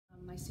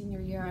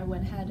senior year, I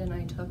went ahead and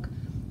I took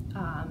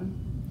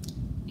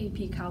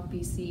AP Calc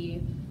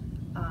BC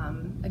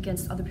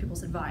against other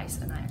people's advice,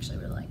 and I actually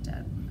really liked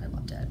it. I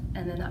loved it.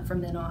 And then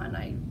from then on,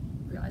 I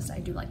realized I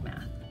do like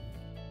math.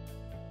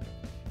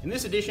 In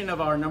this edition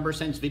of our Number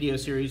Sense video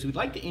series, we'd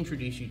like to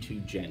introduce you to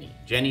Jenny.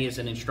 Jenny is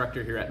an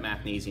instructor here at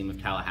Mathnasium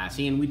of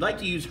Tallahassee, and we'd like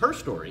to use her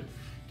story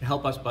to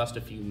help us bust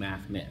a few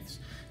math myths.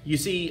 You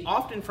see,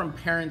 often from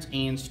parents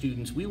and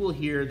students, we will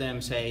hear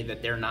them say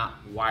that they're not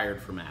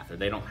wired for math, or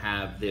they don't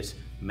have this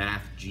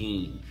math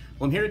gene.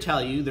 Well, I'm here to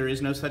tell you there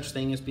is no such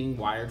thing as being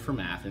wired for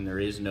math, and there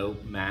is no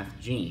math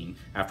gene.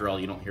 After all,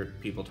 you don't hear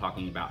people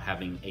talking about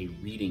having a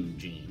reading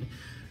gene.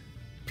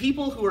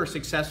 People who are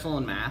successful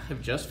in math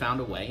have just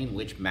found a way in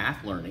which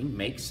math learning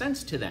makes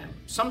sense to them.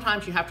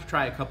 Sometimes you have to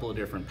try a couple of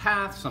different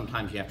paths,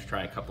 sometimes you have to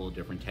try a couple of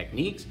different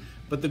techniques,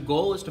 but the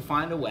goal is to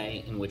find a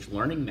way in which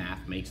learning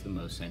math makes the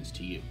most sense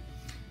to you.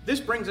 This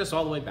brings us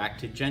all the way back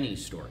to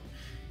Jenny's story.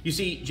 You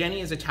see,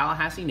 Jenny is a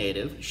Tallahassee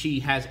native. She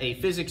has a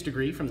physics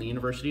degree from the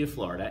University of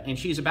Florida, and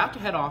she's about to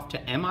head off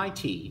to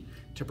MIT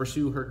to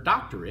pursue her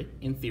doctorate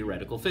in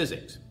theoretical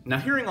physics. Now,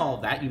 hearing all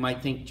of that, you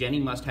might think Jenny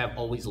must have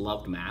always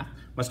loved math,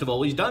 must have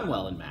always done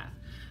well in math.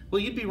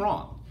 Well, you'd be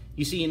wrong.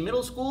 You see, in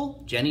middle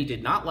school, Jenny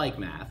did not like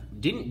math,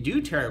 didn't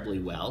do terribly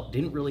well,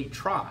 didn't really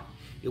try.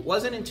 It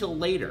wasn't until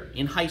later,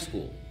 in high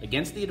school,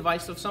 against the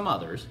advice of some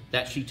others,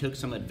 that she took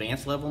some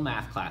advanced level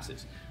math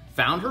classes,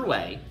 found her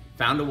way,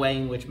 found a way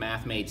in which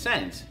math made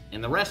sense,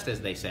 and the rest, as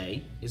they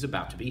say, is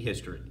about to be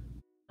history.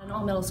 In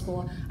all middle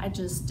school, I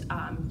just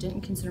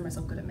didn't consider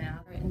myself good at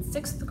math. In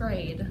 6th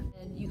grade,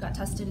 you got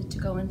tested to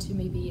go into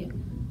maybe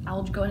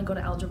go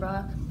to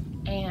algebra,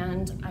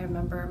 and I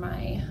remember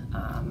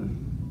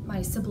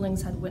my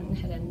siblings had went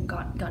ahead and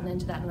gotten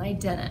into that, and I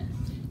didn't.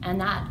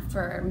 And that,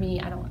 for me,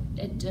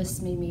 it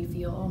just made me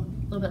feel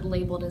a little bit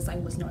labeled as I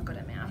was not good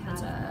at math. I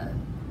had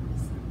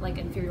a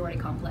inferiority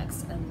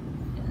complex in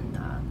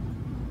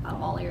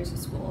all areas of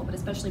school, but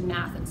especially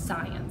math and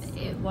science.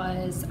 It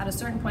was at a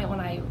certain point when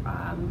I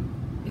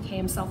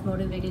became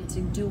self-motivated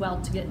to do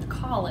well to get into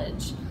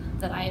college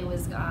that I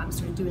was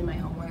started doing my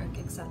homework,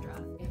 etc.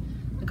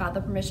 I got the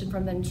permission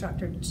from the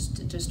instructor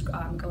to just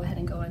go ahead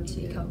and go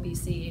into Calc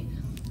BC,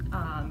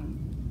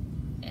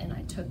 and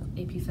I took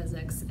AP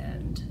Physics,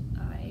 and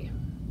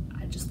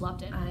I just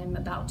loved it. I'm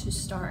about to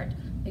start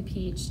a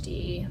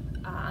PhD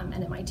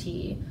at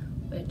MIT,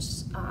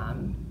 which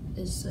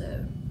is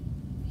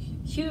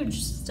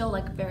huge, still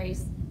very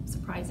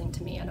surprising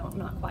to me. I'm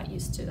not quite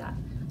used to that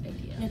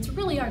idea. And it's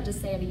really hard to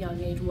say at a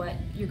young age what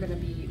you're going to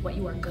be, what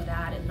you are good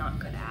at and not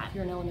good at. If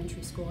you're in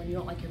elementary school and you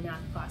don't like your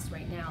math class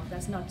right now,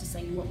 that's not to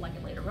say you won't like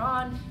it later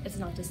on. It's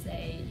not to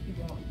say you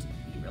won't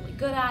be really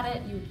good at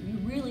it. You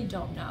really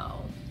don't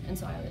know. And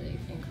so I would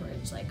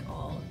encourage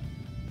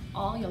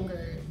all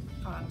younger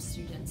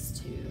students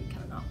to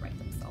kind of not write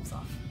themselves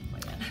off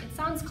like that. It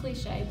sounds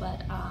cliche,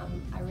 but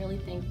I really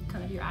think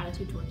kind of your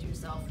attitude towards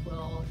yourself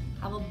will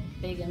have a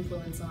big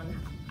influence on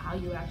how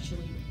you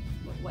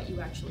what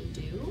you actually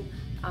do,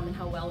 and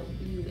how well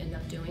you end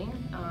up doing.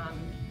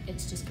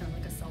 It's just kind of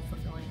like a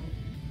self-fulfilling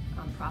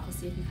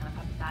prophecy. If you kind of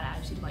have a bad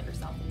attitude about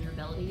yourself and your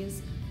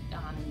abilities,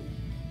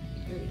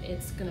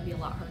 it's going to be a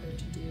lot harder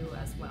to do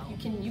as well.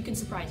 You can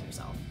surprise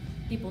yourself.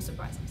 People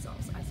surprise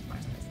themselves. I surprise